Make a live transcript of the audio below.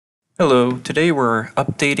Hello, today we're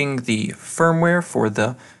updating the firmware for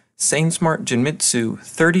the Sainsmart Genmitsu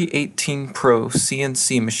 3018 Pro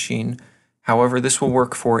CNC machine. However, this will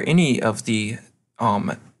work for any of the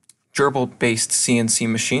gerbil-based CNC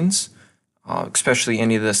machines, especially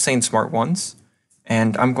any of the Sainsmart ones.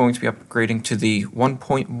 And I'm going to be upgrading to the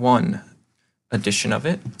 1.1 edition of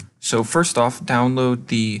it. So first off, download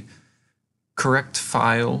the correct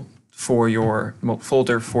file for your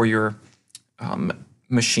folder for your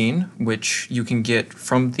machine, which you can get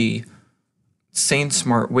from the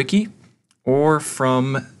Sainsmart Wiki or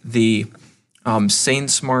from the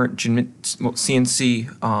Sainsmart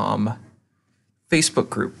CNC Facebook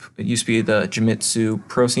group. It used to be the Genmitsu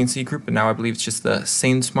Pro CNC group, but now I believe it's just the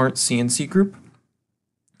Sainsmart CNC group.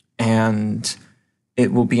 And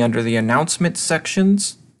it will be under the announcement section,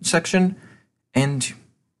 and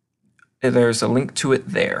there's a link to it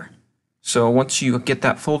there. So once you get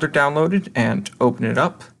that folder downloaded and open it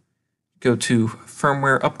up, go to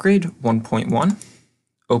Firmware Upgrade 1.1,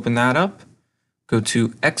 open that up, go to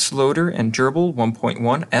Xloader and Gerbil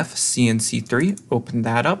 1.1 FCNC3, open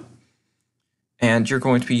that up, and you're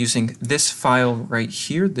going to be using this file right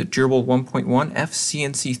here, the Gerbil 1.1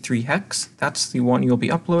 FCNC3 hex. That's the one you'll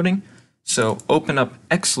be uploading. So open up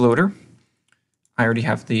Xloader. I already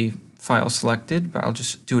have the file selected, but I'll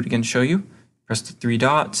just do it again to show you. Press the three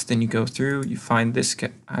dots, then you go through, you find this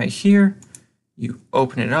guy here, you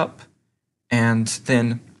open it up, and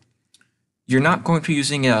then you're not going to be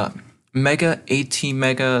using a Mega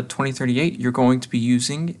AT-Mega 2038, you're going to be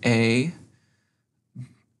using a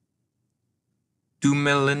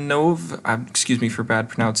Dumilinov, excuse me for bad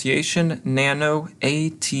pronunciation, Nano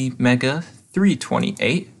AT-Mega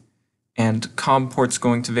 328, and COM port's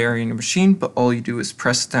going to vary in your machine, but all you do is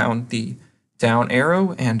press down the down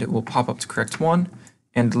arrow and it will pop up the correct one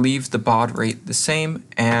and leave the baud rate the same,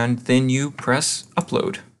 and then you press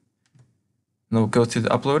upload. And it'll go through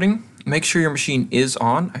the uploading. Make sure your machine is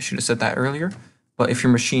on. I should have said that earlier, but if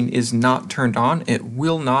your machine is not turned on, it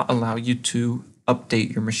will not allow you to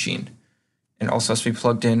update your machine. And it also has to be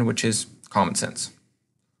plugged in, which is common sense.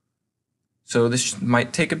 So this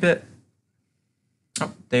might take a bit.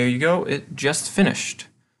 Oh, there you go. It just finished.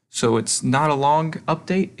 So it's not a long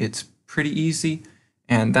update. It's pretty easy,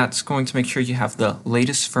 and that's going to make sure you have the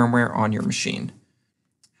latest firmware on your machine.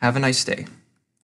 Have a nice day.